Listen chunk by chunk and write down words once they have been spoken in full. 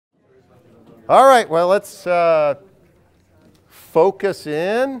All right, well, let's focus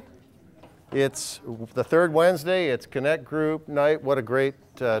in. It's the third Wednesday. It's Connect Group night. What a great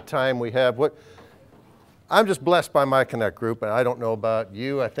time we have. I'm just blessed by my Connect Group, and I don't know about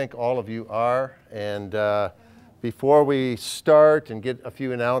you. I think all of you are. And before we start and get a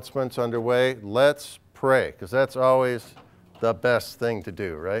few announcements underway, let's pray, because that's always the best thing to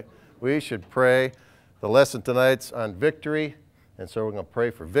do, right? We should pray. The lesson tonight's on victory, and so we're going to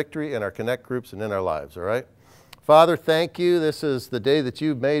pray for victory in our Connect groups and in our lives, all right? Father, thank you. This is the day that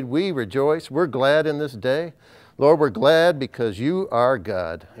you've made. We rejoice. We're glad in this day. Lord, we're glad because you are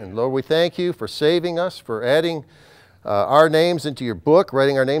God. And Lord, we thank you for saving us, for adding our names into your book,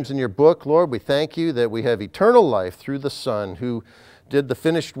 writing our names in your book. Lord, we thank you that we have eternal life through the Son who did the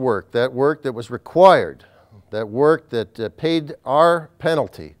finished work that was required, that work that paid our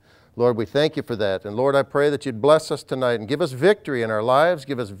penalty. Lord, we thank you for that. And Lord, I pray that you'd bless us tonight and give us victory in our lives,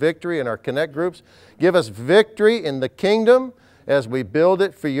 give us victory in our Connect groups, give us victory in the kingdom as we build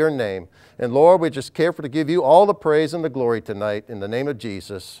it for your name. And Lord, we're just careful to give you all the praise and the glory tonight in the name of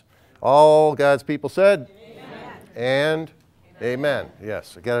Jesus. All God's people said, amen. And amen.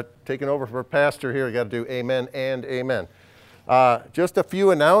 Yes, I got it taken over for a pastor here. I got to do amen and amen. Just a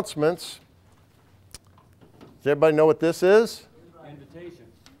few announcements. Does everybody know what this is? Invitation.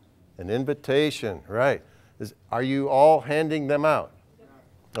 An invitation, right. Are you all handing them out?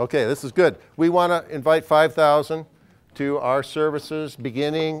 Okay, this is good. We want to invite 5,000 to our services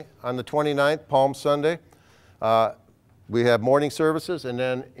beginning on the 29th, Palm Sunday. We have morning services, and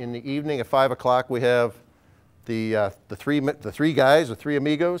then in the evening at 5 o'clock we have the three guys, the three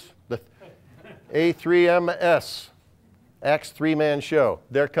amigos, the A3MS, Acts three-man show.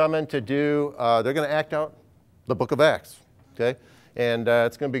 They're coming to do, they're going to act out the book of Acts, okay? And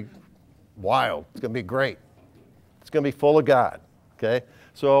it's going to be wild. It's going to be great. It's going to be full of God, okay?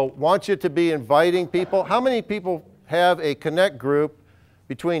 So want you to be inviting people. How many people have a Connect group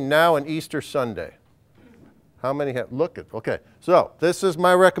between now and Easter Sunday? How many have? Look at, okay. So this is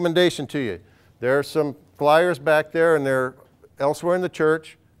my recommendation to you. There are some flyers back there and they're elsewhere in the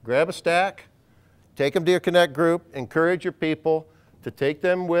church. Grab a stack, take them to your Connect group, encourage your people to take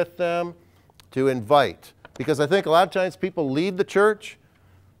them with them, to invite. Because I think a lot of times people leave the church,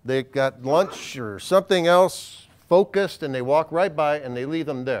 they got lunch or something else focused, and they walk right by and they leave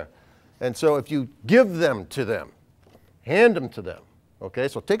them there. And so if you give them to them, hand them to them, okay?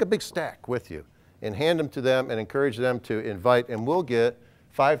 So take a big stack with you and hand them to them and encourage them to invite, and we'll get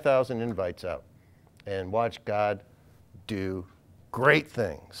 5,000 invites out and watch God do great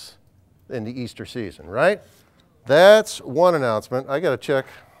things in the Easter season, right? That's one announcement. I got to check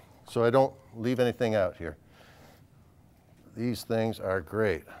so I don't leave anything out here. These things are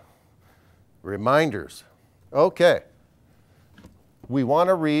great. Reminders. Okay. We want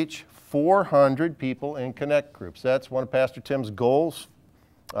to reach 400 people in Connect groups. That's one of Pastor Tim's goals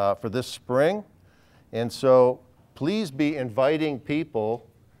for this spring. And so please be inviting people,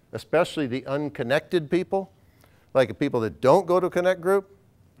 especially the unconnected people, like the people that don't go to a Connect group.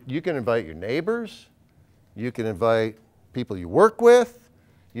 You can invite your neighbors. You can invite people you work with.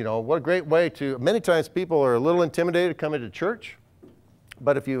 You know, what a great way to, many times people are a little intimidated coming to church,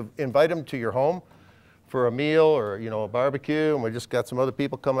 but if you invite them to your home for a meal or, you know, a barbecue, and we just got some other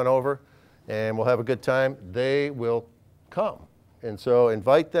people coming over and we'll have a good time, they will come. And so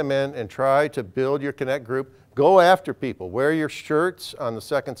invite them in and try to build your Connect group. Go after people. Wear your shirts on the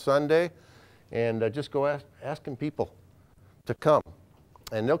second Sunday and just go asking people to come.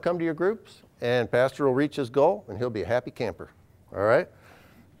 And they'll come to your groups and Pastor will reach his goal and he'll be a happy camper, all right?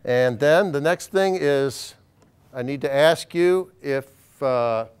 And then the next thing is I need to ask you if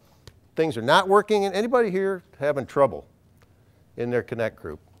things are not working, and anybody here having trouble in their Connect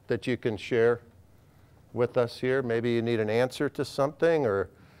group that you can share with us here. Maybe you need an answer to something, or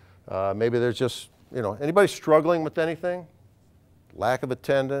maybe there's just, you know, anybody struggling with anything? Lack of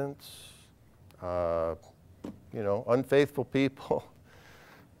attendance, you know, unfaithful people.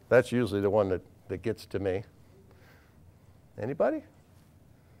 That's usually the one that gets to me. Anybody?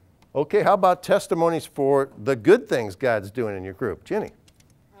 Okay, how about testimonies for the good things God's doing in your group? Jenny.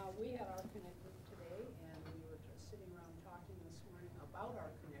 We had our Connect group today, and we were just sitting around talking this morning about our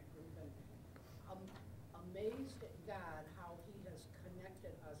Connect group, and I'm amazed at God how he has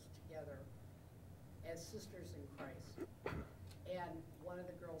connected us together as sisters in Christ. And one of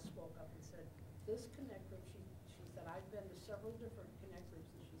the girls spoke up and said, this Connect group, she said, I've been to several different Connect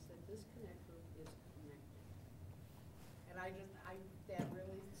groups, and she said, this Connect group is connected. And that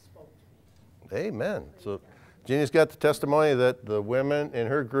really spoke to me. Amen. So Jeannie's got the testimony that the women in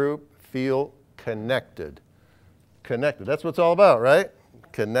her group feel connected. Connected. That's what it's all about, right?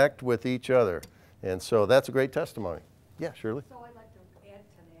 connect with each other. And so that's a great testimony. Yeah, Shirley? So I'd like to add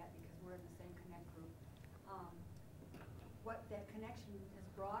to that, because we're in the same Connect group. What that connection has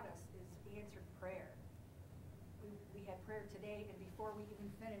brought us is answered prayer. We had prayer today, and before we even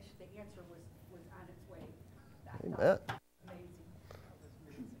finished, the answer was on its way. I thought Amen. that was amazing. That was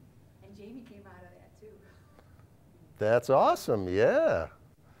amazing. And Jamie came out of that too. That's awesome, yeah.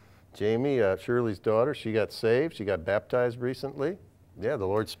 Jamie, Shirley's daughter, she got saved. She got baptized recently. Yeah, the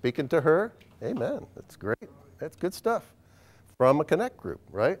Lord's speaking to her. Amen. That's great. That's good stuff. From a Connect group,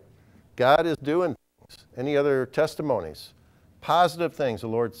 right? God is doing things. Any other testimonies? Positive things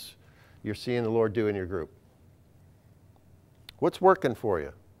you're seeing the Lord do in your group. What's working for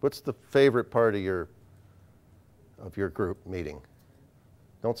you? What's the favorite part of your group meeting?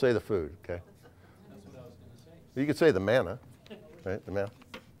 Don't say the food, okay? That's what I was going to say. You could say the manna, right? The manna.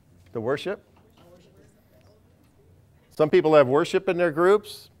 The worship. Some people have worship in their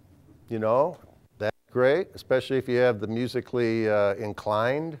groups. You know, that's great, especially if you have the musically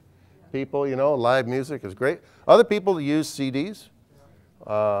inclined people, you know, live music is great. Other people use CDs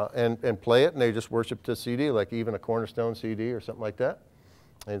and play it, and they just worship to CD, like even a Cornerstone CD or something like that.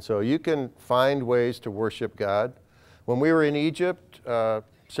 And so you can find ways to worship God. When we were in Egypt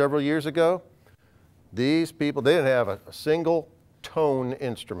several years ago, these people, they didn't have a single tone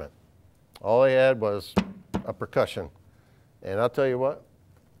instrument. All they had was a percussion. And I'll tell you what,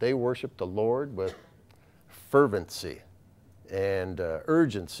 they worshiped the Lord with fervency and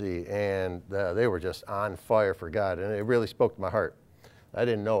urgency, and they were just on fire for God, and it really spoke to my heart. I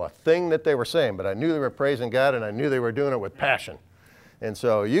didn't know a thing that they were saying, but I knew they were praising God, and I knew they were doing it with passion. And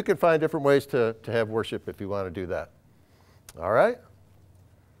so you can find different ways to have worship if you want to do that. All right?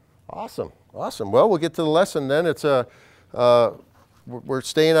 Awesome, awesome. Well, we'll get to the lesson then. It's we're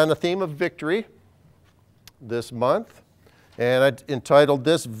staying on the theme of victory this month, and I entitled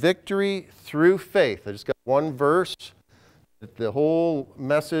this Victory Through Faith. I just got one verse that the whole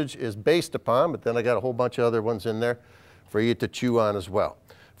message is based upon, but then I got a whole bunch of other ones in there for you to chew on as well.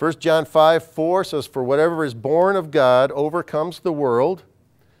 1 John 5:4 says, "For whatever is born of God overcomes the world,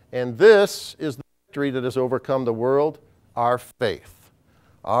 and this is the victory that has overcome the world, our faith."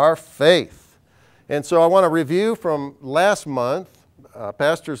 Our faith. And so I want to review from last month,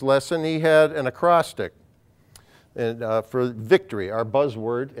 Pastor's lesson. He had an acrostic for victory, our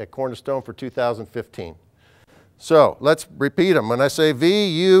buzzword at Cornerstone for 2015. So let's repeat them. When I say V,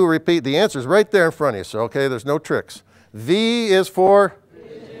 you repeat. The answer is right there in front of you, so okay, there's no tricks. V is for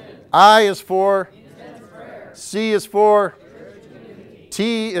vision. I is for prayer. C is for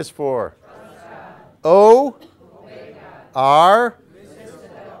T is for O, R,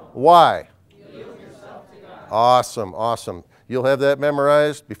 Y. Awesome, awesome. You'll have that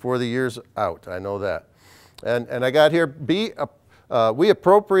memorized before the year's out. I know that. And I got here, we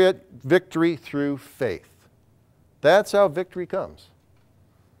appropriate victory through faith. That's how victory comes.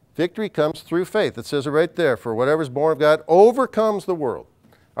 Victory comes through faith. It says it right there. For whatever is born of God overcomes the world.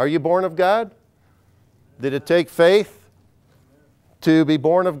 Are you born of God? Did it take faith to be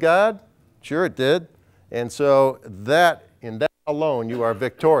born of God? Sure it did. And so in that alone, you are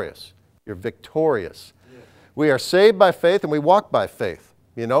victorious. You're victorious. We are saved by faith and we walk by faith.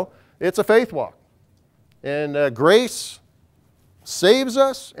 You know, it's a faith walk. And grace saves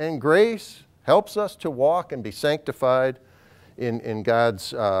us, and grace helps us to walk and be sanctified in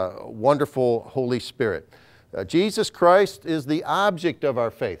God's wonderful Holy Spirit. Jesus Christ is the object of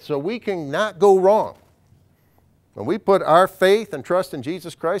our faith, so we cannot go wrong. When we put our faith and trust in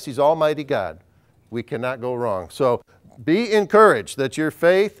Jesus Christ, He's Almighty God. We cannot go wrong. So be encouraged that your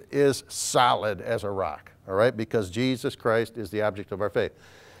faith is solid as a rock, all right, because Jesus Christ is the object of our faith.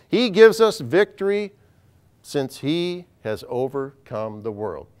 He gives us victory since He has overcome the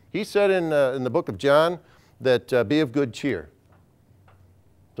world. He said in the book of John that be of good cheer.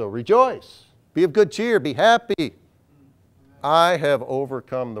 So rejoice, be of good cheer, be happy. I have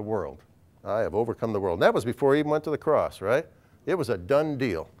overcome the world. I have overcome the world. And that was before He even went to the cross, right? It was a done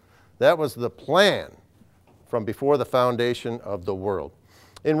deal. That was the plan from before the foundation of the world.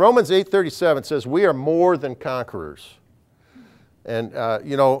 In Romans 8:37 it says, we are more than conquerors. And,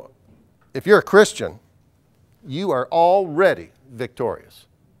 you know, if you're a Christian, you are already victorious.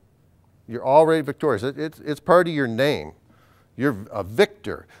 You're already victorious. It's part of your name. You're a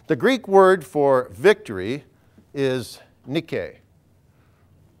victor. The Greek word for victory is Nike.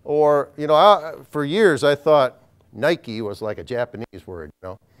 Or, you know, for years I thought Nike was like a Japanese word, you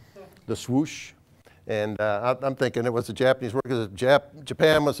know, the swoosh. And I'm thinking it was a Japanese word because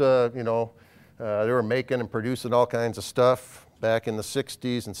Japan was, you know, they were making and producing all kinds of stuff back in the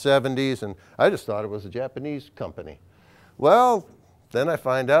 60s and 70s, and I just thought it was a Japanese company. Well, then I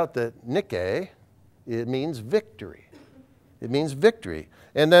find out that Nike, it means victory. It means victory.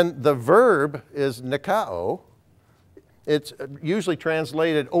 And then the verb is nikao. It's usually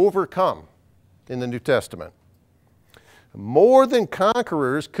translated overcome in the New Testament. More than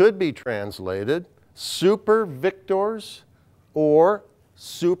conquerors could be translated super victors or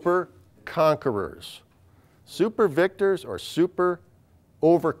super conquerors. Super victors or super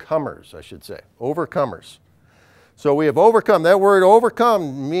overcomers, I should say. Overcomers. So we have overcome. That word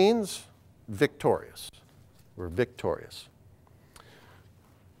overcome means victorious. We're victorious.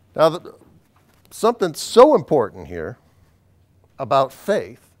 Now, something so important here about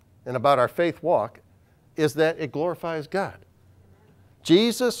faith and about our faith walk is that it glorifies God.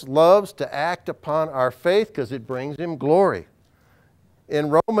 Jesus loves to act upon our faith because it brings him glory.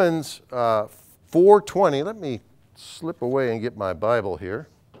 In Romans 4:20, let me slip away and get my Bible here.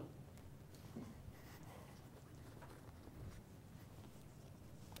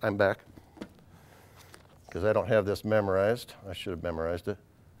 I'm back because I don't have this memorized. I should have memorized it.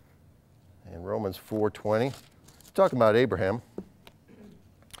 In Romans 4:20, he's talking about Abraham.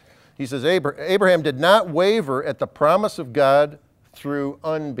 He says, Abraham did not waver at the promise of God through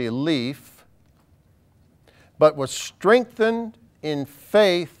unbelief, but was strengthened in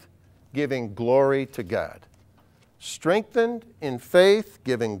faith, giving glory to God. Strengthened in faith,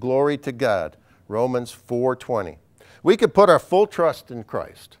 giving glory to God. Romans 4:20. We could put our full trust in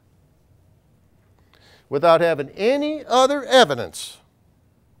Christ without having any other evidence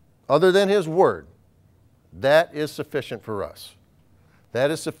other than his word. That is sufficient for us. That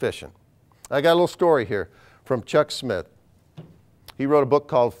is sufficient. I got a little story here from Chuck Smith. He wrote a book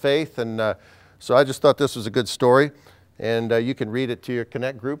called Faith, and so I just thought this was a good story. And you can read it to your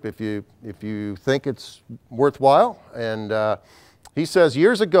Connect group if you think it's worthwhile. And he says,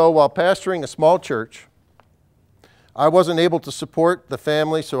 years ago, while pastoring a small church, I wasn't able to support the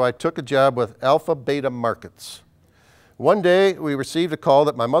family, so I took a job with Alpha Beta Markets. One day, we received a call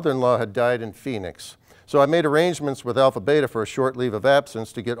that my mother-in-law had died in Phoenix. So I made arrangements with Alpha Beta for a short leave of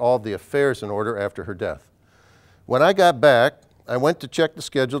absence to get all the affairs in order after her death. When I got back, I went to check the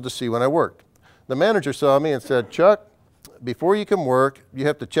schedule to see when I worked. The manager saw me and said, Chuck, before you can work, you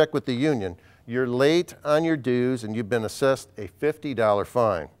have to check with the union. You're late on your dues and you've been assessed a $50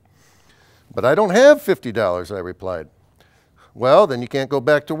 fine. But I don't have $50, I replied. Well, then you can't go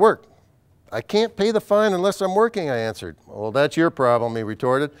back to work. I can't pay the fine unless I'm working, I answered. Well, that's your problem, he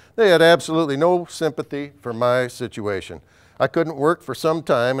retorted. They had absolutely no sympathy for my situation. I couldn't work for some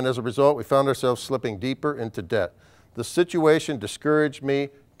time, and as a result, we found ourselves slipping deeper into debt. The situation discouraged me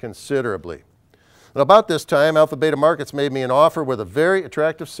considerably. And about this time, Alpha Beta Markets made me an offer with a very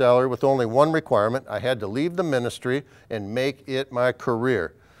attractive salary with only one requirement. I had to leave the ministry and make it my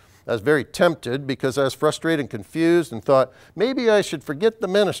career. I was very tempted because I was frustrated and confused and thought, maybe I should forget the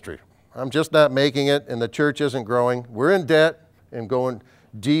ministry. I'm just not making it, and the church isn't growing. We're in debt and going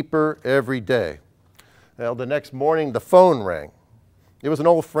deeper every day. Well, the next morning, the phone rang. It was an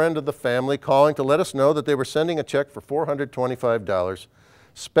old friend of the family calling to let us know that they were sending a check for $425,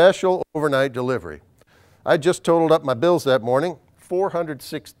 special overnight delivery. I just totaled up my bills that morning,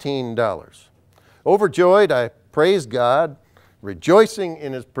 $416. Overjoyed, I praised God, rejoicing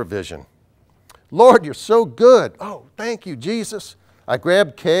in his provision. Lord, you're so good. Oh, thank you, Jesus. I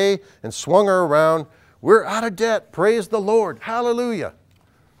grabbed Kay and swung her around. We're out of debt. Praise the Lord. Hallelujah.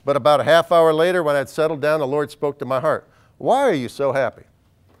 But about a half hour later, when I'd settled down, the Lord spoke to my heart. Why are you so happy?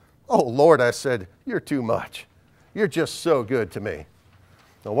 Oh, Lord, I said, you're too much. You're just so good to me.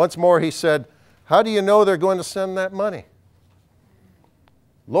 Now, once more, he said, how do you know they're going to send that money?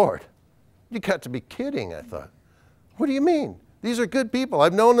 Lord, you got to be kidding, I thought. What do you mean? These are good people.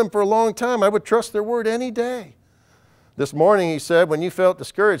 I've known them for a long time. I would trust their word any day. This morning, he said, when you felt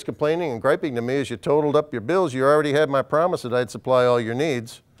discouraged, complaining and griping to me as you totaled up your bills, you already had my promise that I'd supply all your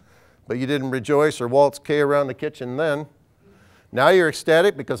needs. But you didn't rejoice or waltz Kay around the kitchen then. Now you're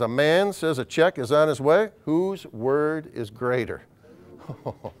ecstatic because a man says a check is on his way. Whose word is greater?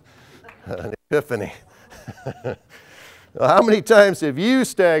 An epiphany. How many times have you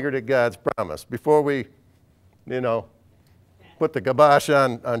staggered at God's promise before we, put the kibosh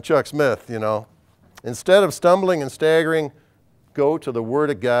on Chuck Smith, Instead of stumbling and staggering, go to the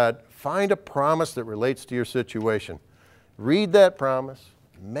Word of God. Find a promise that relates to your situation. Read that promise,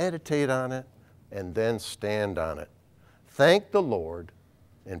 meditate on it, and then stand on it. Thank the Lord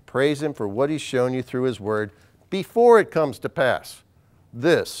and praise Him for what He's shown you through His Word before it comes to pass.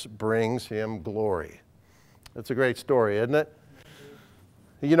 This brings Him glory. That's a great story, isn't it?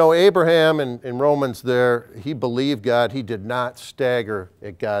 Abraham in Romans there, he believed God. He did not stagger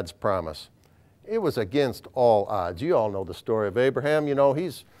at God's promise. it was against all odds. You all know the story of Abraham. You know,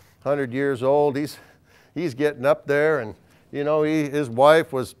 he's 100 years old. He's getting up there, and, you know, his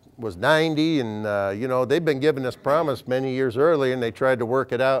wife was 90, and, you know, they've been given this promise many years earlier, and they tried to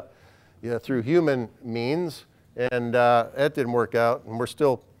work it out, you know, through human means, and that didn't work out, and we're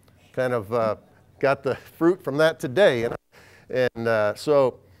still kind of got the fruit from that today. You know? And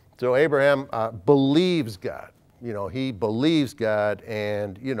so Abraham believes God. You know, he believes God,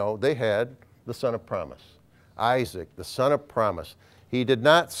 and, you know, they had the son of promise, Isaac, the son of promise. He did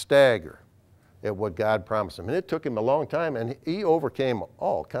not stagger at what God promised him. And it took him a long time, and he overcame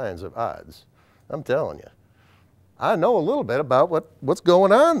all kinds of odds. I'm telling you. I know a little bit about what's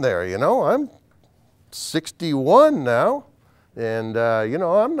going on there, you know. I'm 61 now, and, you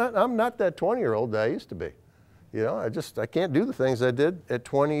know, I'm not that 20-year-old that I used to be. You know, I can't do the things I did at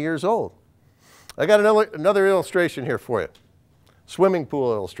 20 years old. I got another illustration here for you. Swimming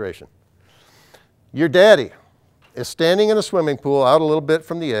pool illustration. Your daddy is standing in a swimming pool out a little bit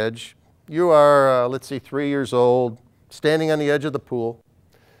from the edge. You are, let's see, 3 years old, standing on the edge of the pool.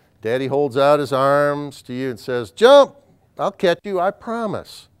 Daddy holds out his arms to you and says, "Jump, I'll catch you, I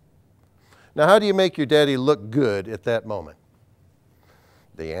promise." Now, how do you make your daddy look good at that moment?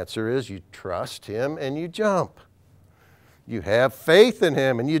 The answer is you trust him and you jump. You have faith in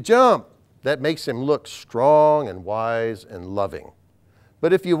him and you jump. That makes him look strong and wise and loving.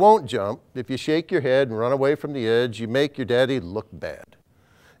 But if you won't jump, if you shake your head and run away from the edge, you make your daddy look bad.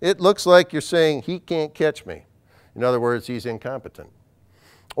 It looks like you're saying, "He can't catch me." In other words, he's incompetent.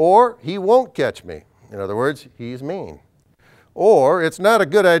 Or, "He won't catch me." In other words, he's mean. Or, "It's not a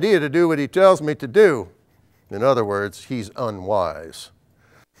good idea to do what he tells me to do." In other words, he's unwise.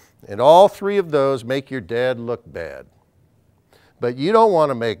 And all three of those make your dad look bad. But you don't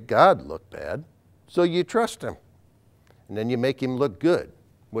want to make God look bad, so you trust him. And then you make him look good,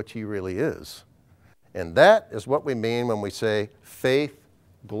 which he really is. And that is what we mean when we say faith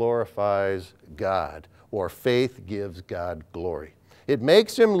glorifies God, or faith gives God glory. It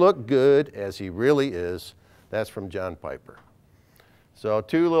makes him look good as he really is. That's from John Piper. So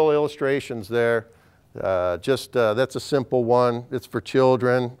 2 little illustrations there. That's a simple one. It's for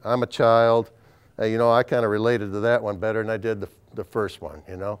children. I'm a child. You know, I kind of related to that one better than I did the first one,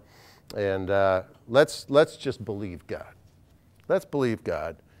 you know. And let's just believe God. Let's believe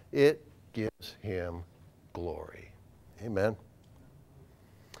God. It gives him glory. Amen.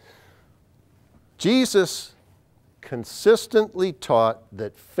 Jesus consistently taught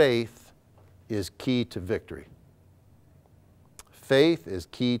that faith is key to victory. Faith is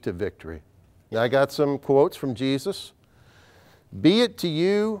key to victory. Now, I got some quotes from Jesus. "Be it to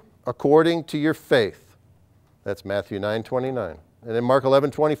you according to your faith." That's Matthew 9:29. And then Mark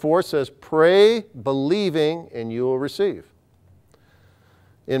 11:24 says, "Pray believing and you will receive."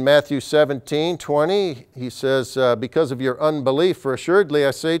 In Matthew 17:20, he says, "Because of your unbelief, for assuredly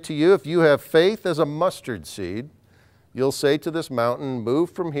I say to you, if you have faith as a mustard seed, you'll say to this mountain,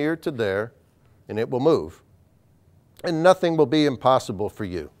 'Move from here to there,' and it will move. And nothing will be impossible for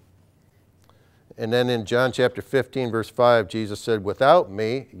you." And then in John chapter 15, verse 5, Jesus said, "Without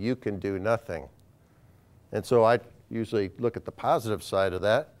me, you can do nothing." And so I usually look at the positive side of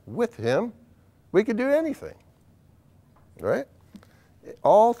that. With him, we can do anything, right?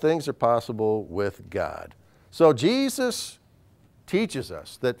 All things are possible with God. So Jesus teaches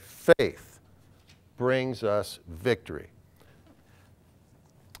us that faith brings us victory.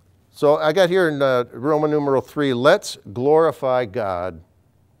 So I got here in Roman numeral 3, let's glorify God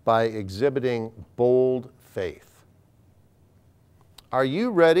by exhibiting bold faith. Are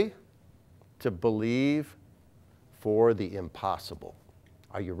you ready to believe for the impossible?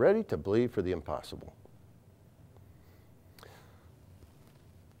 Are you ready to believe for the impossible?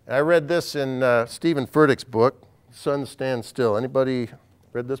 I read this in Stephen Furtick's book, Sun Stand Still. Anybody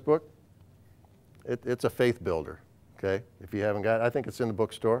read this book? It's a faith builder, okay? If you haven't got it, I think it's in the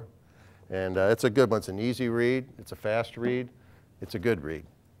bookstore. And it's a good one. It's an easy read. It's a fast read. It's a good read.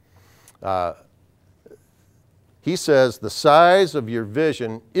 He says, the size of your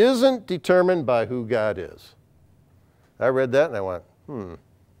vision isn't determined by who God is. I read that and I went,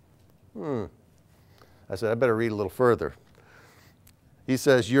 I said, I better read a little further. He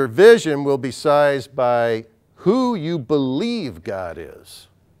says, your vision will be sized by who you believe God is.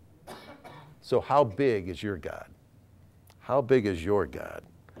 So how big is your God? How big is your God?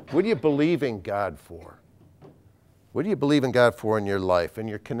 What are you believing God for? What do you believe in God for in your life, in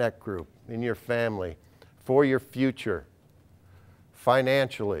your connect group, in your family, for your future,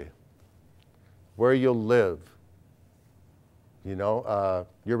 financially, where you'll live, you know,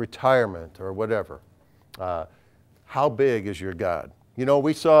 your retirement or whatever? How big is your God? You know,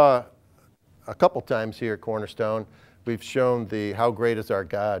 we saw a couple times here at Cornerstone, we've shown the How Great Is Our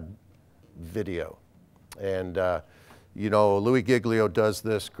God video. And, you know, Louis Giglio does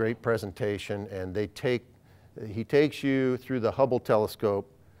this great presentation, and he takes you through the Hubble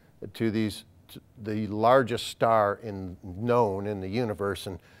telescope to the largest star known in the universe.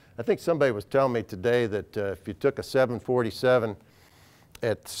 And I think somebody was telling me today that if you took a 747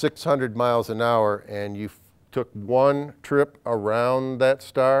 at 600 miles an hour and you took one trip around that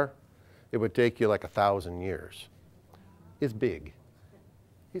star, it would take you like 1,000 years. It's big.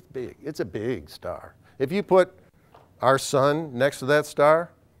 It's big. It's a big star. If you put our sun next to that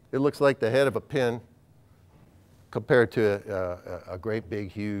star, it looks like the head of a pin compared to a great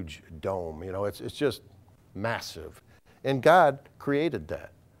big huge dome. You know, it's just massive. And God created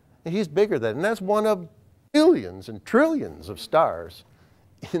that. And He's bigger than that. And that's one of billions and trillions of stars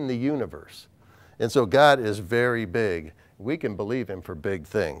in the universe. And so God is very big. We can believe Him for big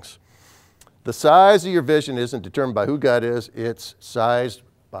things. The size of your vision isn't determined by who God is, it's sized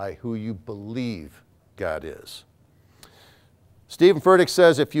by who you believe God is. Stephen Furtick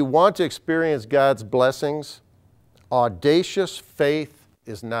says, if you want to experience God's blessings, audacious faith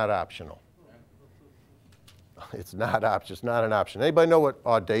is not optional. It's not optional. It's not an option. Anybody know what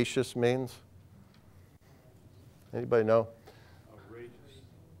audacious means? Anybody know? Outrageous.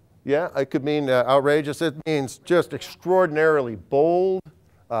 Yeah, it could mean outrageous. It means just extraordinarily bold,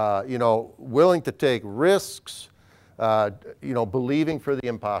 you know, willing to take risks, you know, believing for the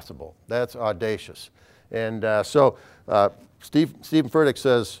impossible. That's audacious. And so Stephen Furtick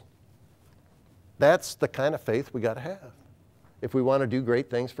says, that's the kind of faith we got to have if we want to do great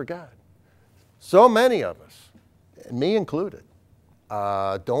things for God. So many of us, and me included,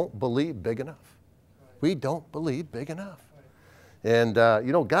 don't believe big enough. We don't believe big enough. And,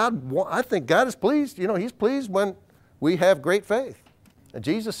 you know, I think God is pleased. You know, He's pleased when we have great faith. And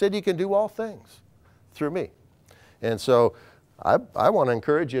Jesus said you can do all things through me. And so I want to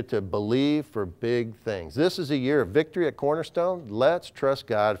encourage you to believe for big things. This is a year of victory at Cornerstone. Let's trust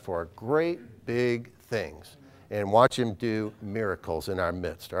God for great big things and watch Him do miracles in our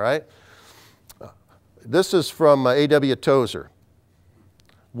midst, all right? This is from A.W. Tozer.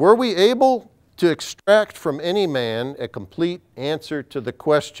 Were we able to extract from any man a complete answer to the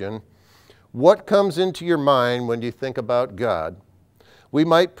question, what comes into your mind when you think about God, we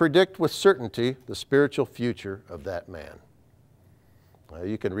might predict with certainty the spiritual future of that man.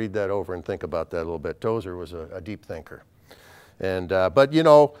 You can read that over and think about that a little bit. Tozer was a deep thinker. And, but you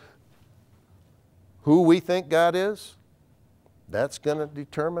know, who we think God is, that's going to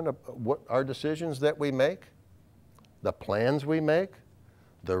determine what our decisions that we make, the plans we make,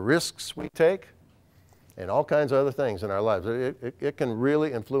 the risks we take, and all kinds of other things in our lives. It can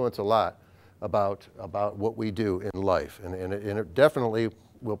really influence a lot about what we do in life, and it definitely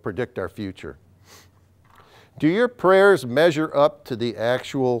will predict our future. Do your prayers measure up to the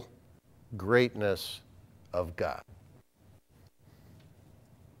actual greatness of God?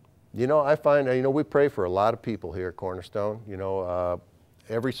 You know, I find, you know, we pray for a lot of people here at Cornerstone. You know,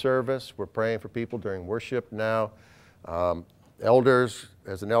 every service, we're praying for people during worship now. Elders,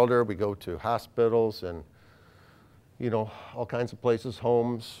 as an elder, we go to hospitals and, you know, all kinds of places,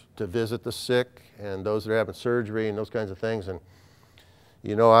 homes, to visit the sick and those that are having surgery and those kinds of things. And,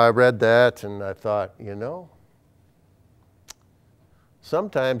 you know, I read that and I thought, you know,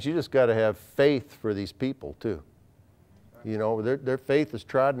 sometimes you just got to have faith for these people too. You know, their faith is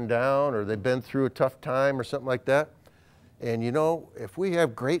trodden down or they've been through a tough time or something like that. And you know, if we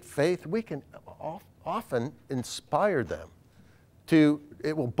have great faith, we can often inspire them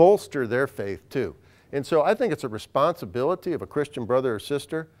it will bolster their faith too. And so I think it's a responsibility of a Christian brother or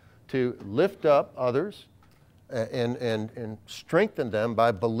sister to lift up others and strengthen them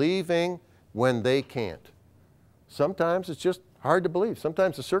by believing when they can't. Sometimes it's just hard to believe.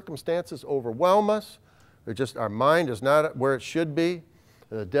 Sometimes the circumstances overwhelm us. Our mind is not where it should be.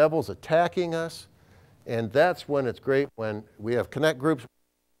 The devil's attacking us. And that's when it's great when we have connect groups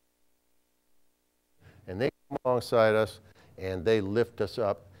and they come alongside us and they lift us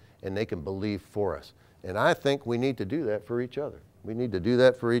up and they can believe for us. And I think we need to do that for each other. We need to do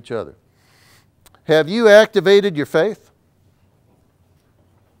that for each other. Have you activated your faith?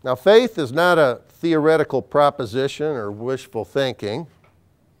 Now, faith is not a theoretical proposition or wishful thinking.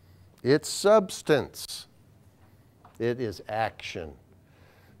 It's substance. It is action.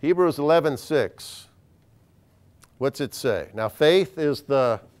 Hebrews 11:6. What's it say? Now, faith is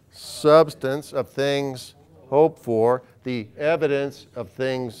the substance of things hoped for, the evidence of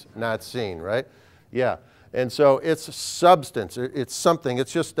things not seen, right? Yeah. And so it's substance. It's something.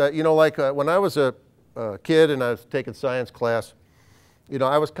 It's just, you know, like when I was a kid and I was taking science class, you know,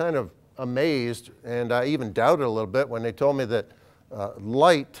 I was kind of amazed, and I even doubted a little bit when they told me that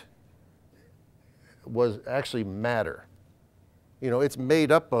light was actually matter. You know, it's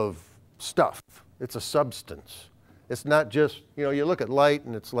made up of stuff. It's a substance. It's not just, you know, you look at light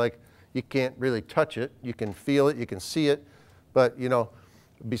and it's like you can't really touch it. You can feel it, you can see it, but, you know,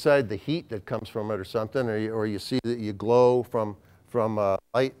 beside the heat that comes from it or something, or you see that you glow from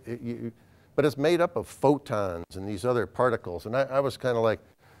light, but it's made up of photons and these other particles. And I was kind of like,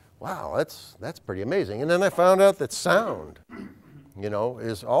 wow, that's pretty amazing. And then I found out that sound, you know,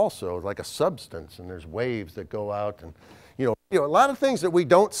 is also like a substance, and there's waves that go out, and you know, a lot of things that we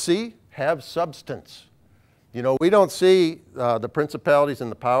don't see have substance. You know, we don't see the principalities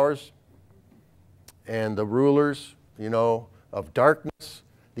and the powers and the rulers, you know, of darkness,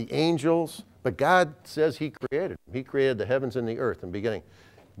 the angels, but God says He created them. He created the heavens and the earth in the beginning.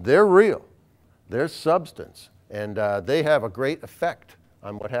 They're real. They're substance, and they have a great effect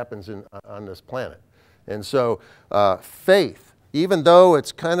on what happens on this planet. And so faith, even though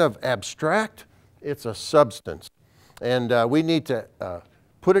it's kind of abstract, it's a substance. And we need to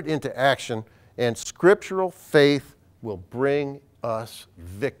put it into action, and scriptural faith will bring us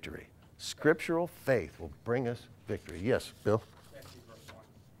victory. Scriptural faith will bring us victory. Yes, Bill? It's actually verse 1.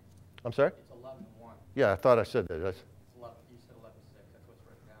 I'm sorry? It's 11:1. Yeah, I thought I said that. You said 11:6. That's what's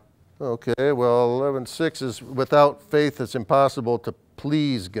written down. Okay, well, 11:6 is without faith it's impossible to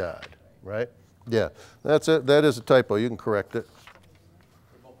please God, right? Yeah, that's it. That is a typo. You can correct it.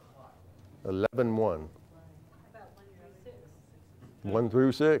 11:1. 1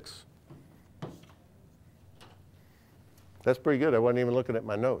 through 6. That's pretty good. I wasn't even looking at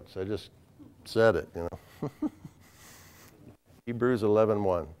my notes. I just said it, you know. Hebrews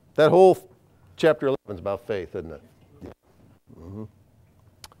 11:1. That whole chapter 11 is about faith, isn't it? Mm-hmm.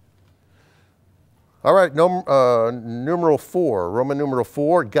 All right, numeral 4, Roman numeral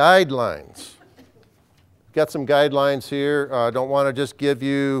 4, guidelines. Got some guidelines here. Don't want to just give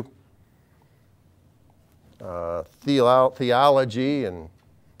you theology and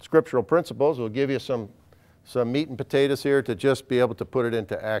scriptural principles. We'll give you some meat and potatoes here to just be able to put it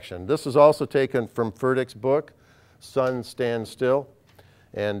into action. This is also taken from Furtick's book, Sun Stand Still.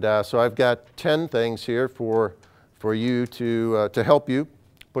 And so I've got 10 things here for you to help you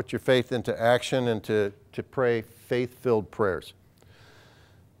put your faith into action and to pray faith-filled prayers.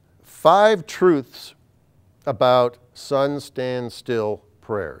 5 truths about Sun Stand Still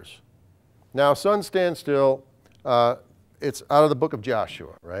prayers. Now, Sun Stand Still, it's out of the book of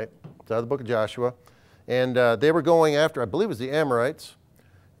Joshua, right? It's out of the book of Joshua. And they were going after, I believe it was the Amorites,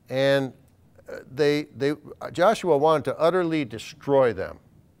 and Joshua wanted to utterly destroy them.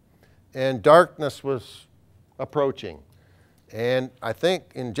 And darkness was approaching. And I think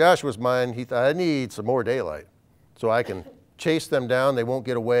in Joshua's mind, he thought, I need some more daylight so I can chase them down. They won't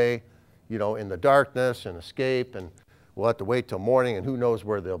get away, you know, in the darkness and escape, and we'll have to wait till morning, and who knows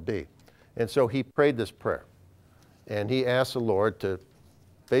where they'll be. And so he prayed this prayer. And he asked the Lord to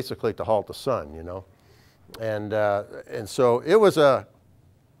basically to halt the sun, you know. And so it was up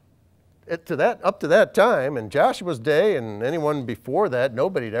to that time, in Joshua's day and anyone before that,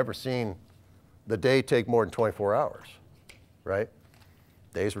 nobody had ever seen the day take more than 24 hours, right?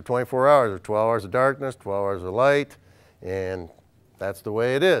 Days were 24 hours, or 12 hours of darkness, 12 hours of light, and that's the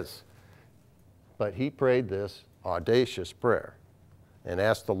way it is. But he prayed this audacious prayer and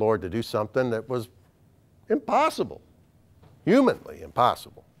asked the Lord to do something that was impossible, humanly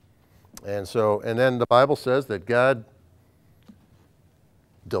impossible. And then the Bible says that God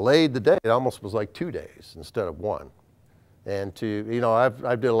delayed the day. It almost was like 2 days instead of 1. And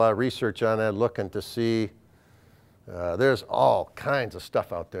I've did a lot of research on that, looking to see, there's all kinds of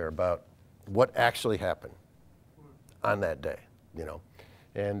stuff out there about what actually happened on that day, you know.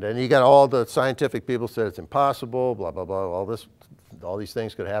 And then you got all the scientific people said it's impossible, blah, blah, blah, all these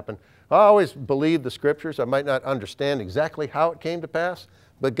things could happen. I always believe the scriptures. I might not understand exactly how it came to pass,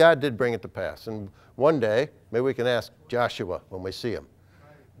 but God did bring it to pass. And one day, maybe we can ask Joshua when we see him.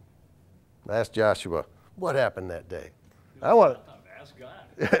 Ask Joshua, what happened that day? I want to Ask God.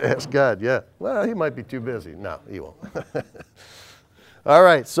 ask God, yeah. Well, he might be too busy. No, he won't. All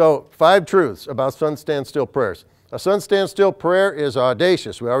right, so 5 truths about Sun Stand Still prayers. A Sun Stand Still prayer is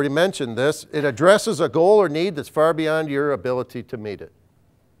audacious. We already mentioned this. It addresses a goal or need that's far beyond your ability to meet it.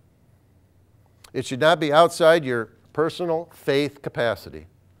 It should not be outside your personal faith capacity.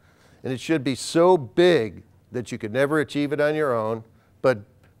 And it should be so big that you could never achieve it on your own, but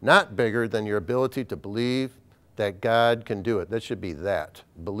not bigger than your ability to believe that God can do it. That should be that.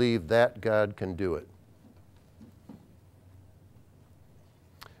 Believe that God can do it.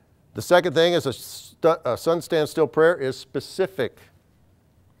 The second thing is a Sun Stand Still prayer is specific.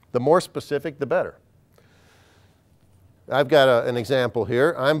 The more specific, the better. I've got an example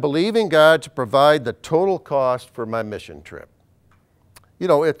here. I'm believing God to provide the total cost for my mission trip. You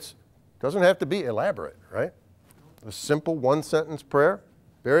know, it doesn't have to be elaborate, right? A simple one-sentence prayer,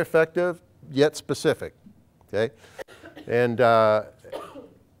 very effective, yet specific, okay? And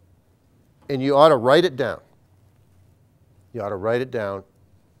you ought to write it down. You ought to write it down.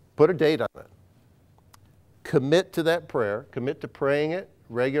 Put a date on it. Commit to that prayer. Commit to praying it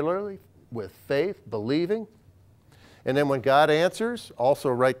regularly with faith, believing. And then when God answers, also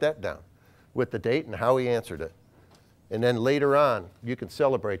write that down with the date and how he answered it. And then later on, you can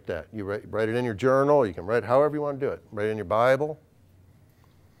celebrate that. You write it in your journal. You can write it however you want to do it. Write it in your Bible.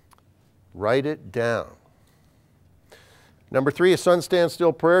 Write it down. Number 3, a sun stand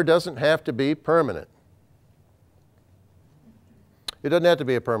still prayer doesn't have to be permanent. It doesn't have to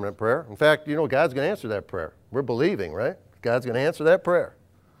be a permanent prayer. In fact, you know, God's going to answer that prayer. We're believing, right? God's going to answer that prayer.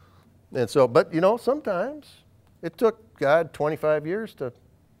 And so, but you know, sometimes it took God 25 years to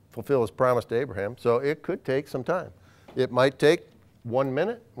fulfill his promise to Abraham. So it could take some time. It might take 1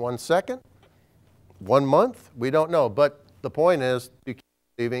 minute, 1 second, 1 month. We don't know. But the point is, you keep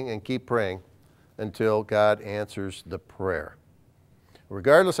believing and keep praying until God answers the prayer.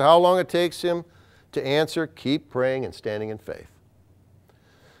 Regardless of how long it takes him to answer, keep praying and standing in faith.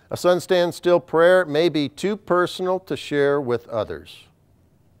 A sun stand still prayer may be too personal to share with others.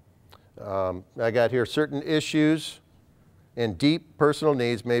 I got here, certain issues and deep personal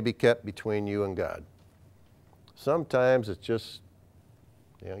needs may be kept between you and God. Sometimes it's just,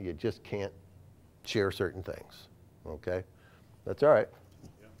 you know, you just can't share certain things, okay? That's all right.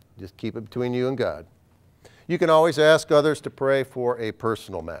 Just keep it between you and God. You can always ask others to pray for a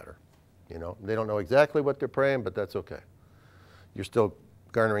personal matter. You know, they don't know exactly what they're praying, but that's okay. You're still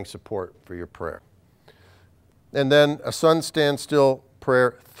garnering support for your prayer. And then a sun stand still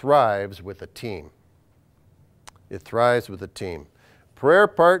prayer thrives with a team. It thrives with a team. Prayer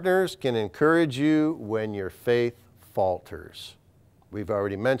partners can encourage you when your faith falters. We've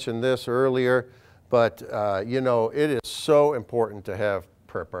already mentioned this earlier, but you know, it is so important to have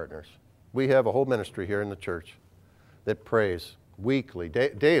prayer partners. We have a whole ministry here in the church that prays weekly,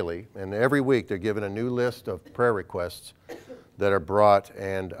 daily, and every week they're given a new list of prayer requests that are brought,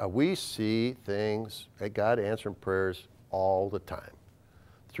 and we see things, God answering prayers all the time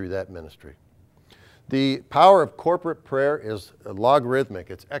through that ministry. The power of corporate prayer is logarithmic,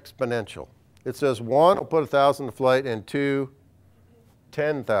 it's exponential. It says 1 will put 1,000 to flight, and 2,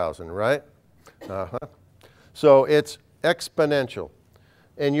 10,000, right? So it's exponential.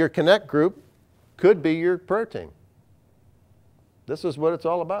 And your Connect group could be your prayer team. This is what it's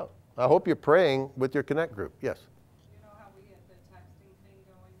all about. I hope you're praying with your Connect group. Yes? You know how we get the texting thing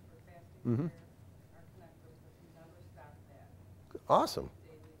going for fasting prayer? Our Connect group has never stopped that. Awesome.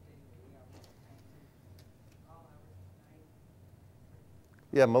 Daily, we are texting all hours of the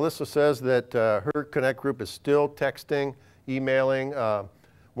night. Yeah, Melissa says that her Connect group is still texting, emailing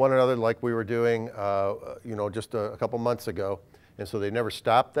one another like we were doing, you know, just a couple months ago. And so they never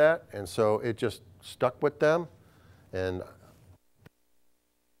stopped that, and so it just stuck with them. And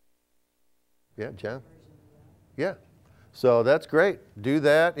yeah, Jen? Yeah. So that's great. Do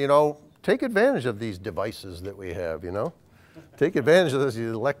that. You know, take advantage of these devices that we have, you know. Take advantage of those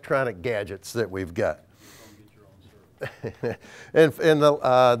electronic gadgets that we've got. And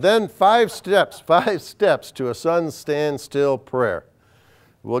then 5 steps to a sun stand still prayer.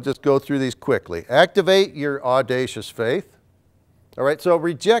 We'll just go through these quickly. Activate your audacious faith. All right, so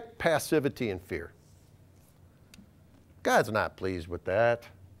reject passivity and fear. God's not pleased with that.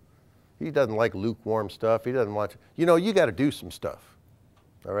 He doesn't like lukewarm stuff. He doesn't want, you know, you got to do some stuff.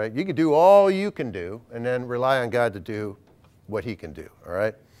 All right, you can do all you can do and then rely on God to do what he can do. All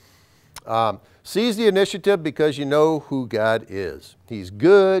right. Seize the initiative because you know who God is. He's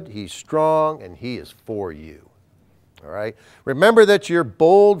good, he's strong, and he is for you. All right. Remember that your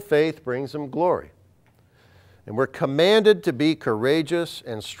bold faith brings him glory. And we're commanded to be courageous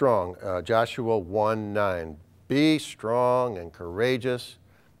and strong. Joshua 1:9. Be strong and courageous.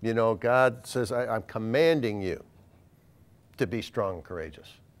 You know, God says, I'm commanding you to be strong and courageous.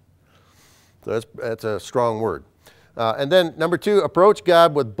 So that's a strong word. And then number 2, approach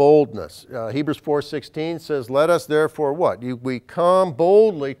God with boldness. Hebrews 4:16 says, let us therefore what? We come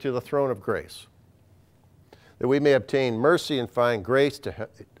boldly to the throne of grace, that we may obtain mercy and find grace to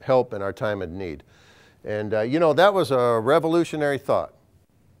help in our time of need. And, you know, that was a revolutionary thought,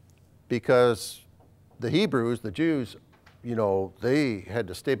 because the Hebrews, the Jews, you know, they had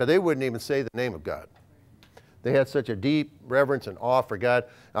to stay, but they wouldn't even say the name of God. They had such a deep reverence and awe for God.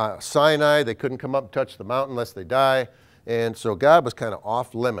 Sinai, they couldn't come up and touch the mountain unless they die. And so God was kind of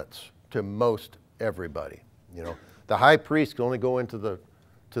off limits to most everybody. You know, the high priest could only go into the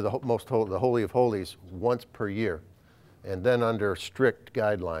Holy of Holies once per year, and then under strict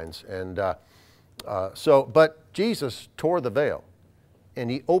guidelines. And but Jesus tore the veil, and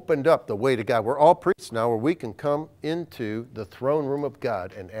he opened up the way to God. We're all priests now, where we can come into the throne room of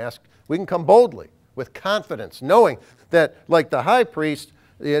God and ask. We can come boldly with confidence, knowing that, like the high priest,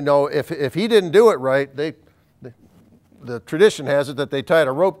 you know, if he didn't do it right, the tradition has it that they tied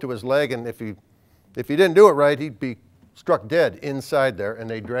a rope to his leg, and if he didn't do it right, he'd be struck dead inside there, and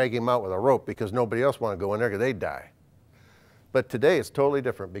they drag him out with a rope because nobody else wanted to go in there because they'd die. But today it's totally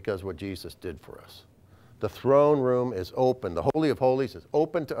different because of what Jesus did for us. The throne room is open. The Holy of Holies is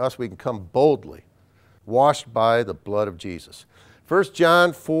open to us. We can come boldly, washed by the blood of Jesus. 1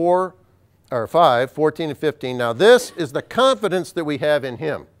 John 5, 14 and 15. Now this is the confidence that we have in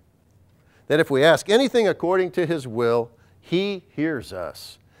him, that if we ask anything according to his will, he hears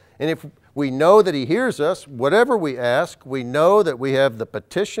us. And if we know that he hears us, whatever we ask, we know that we have the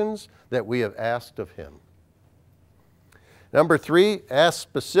petitions that we have asked of him. Number 3, ask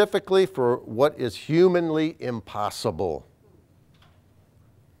specifically for what is humanly impossible.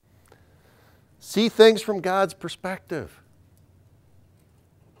 See things from God's perspective.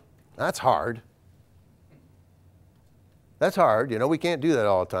 That's hard. That's hard. You know, we can't do that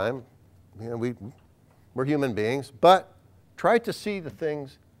all the time. You know, we're human beings. But try to see the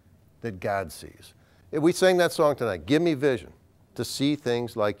things that God sees. We sang that song tonight, Give Me Vision, to see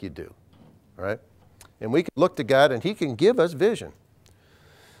things like you do. All right? And we can look to God, and he can give us vision.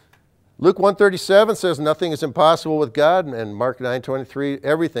 Luke 1:37 says nothing is impossible with God, and Mark 9:23,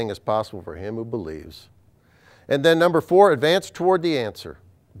 everything is possible for him who believes. And then number 4, advance toward the answer.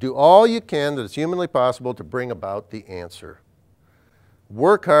 Do all you can that is humanly possible to bring about the answer.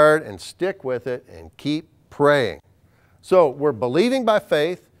 Work hard and stick with it and keep praying. So we're believing by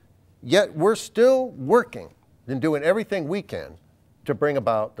faith, yet we're still working and doing everything we can to bring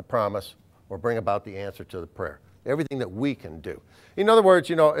about the promise or bring about the answer to the prayer. Everything that we can do. In other words,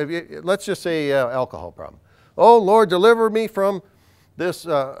 you know, let's just say alcohol problem. Oh, Lord, deliver me from this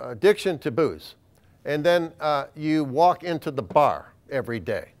addiction to booze. And then you walk into the bar every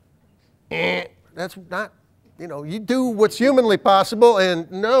day. That's not, you know, you do what's humanly possible,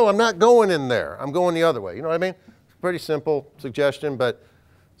 and no, I'm not going in there. I'm going the other way. You know what I mean? It's a pretty simple suggestion, but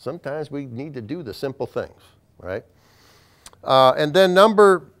sometimes we need to do the simple things, right? And then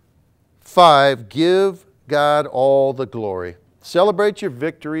number 5, give God all the glory. Celebrate your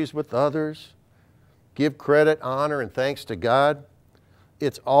victories with others. Give credit, honor, and thanks to God.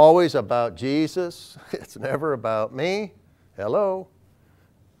 It's always about Jesus. It's never about me. Hello.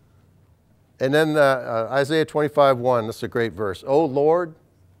 And then Isaiah 25:1, this is a great verse. O Lord,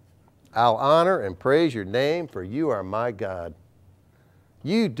 I'll honor and praise your name, for you are my God.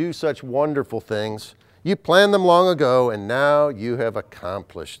 You do such wonderful things. You planned them long ago, and now you have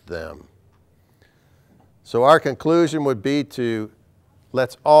accomplished them. So our conclusion would be to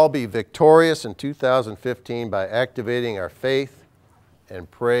let's all be victorious in 2015 by activating our faith and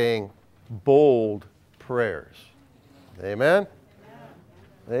praying bold prayers. Amen?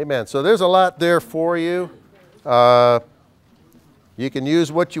 Amen. So there's a lot there for you. You can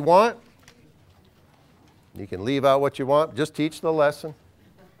use what you want. You can leave out what you want. Just teach the lesson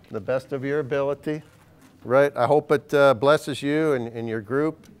to the best of your ability. Right? I hope it blesses you and your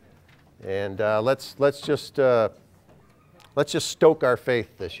group. And let's just stoke our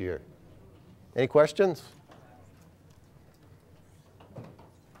faith this year. Any questions?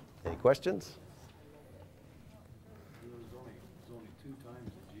 Any questions? There's only 2 times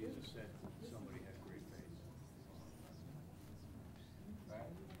that Jesus said somebody had great faith.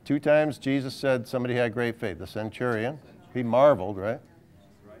 2 times Jesus said somebody had great faith. The centurion, he marveled, right,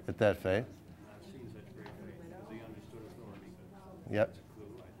 at that faith. I've seen such great faith because he understood authority. Yep. That's a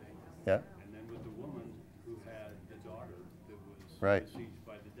clue, I think. Yep. And then with the woman who had the daughter that was Right. besieged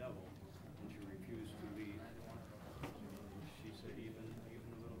by the devil, and she refused to leave, she said, even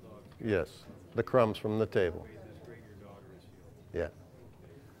the little dog Yes. The crumbs from the table. this great your daughter is healed.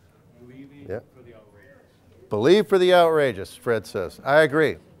 Yeah. Believing Yep. for the outrageous. Believe for the outrageous, Fred says. I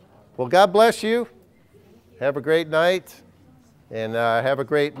agree. Well, God bless you. Have a great night. And have a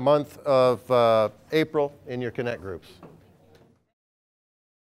great month of April in your Connect groups.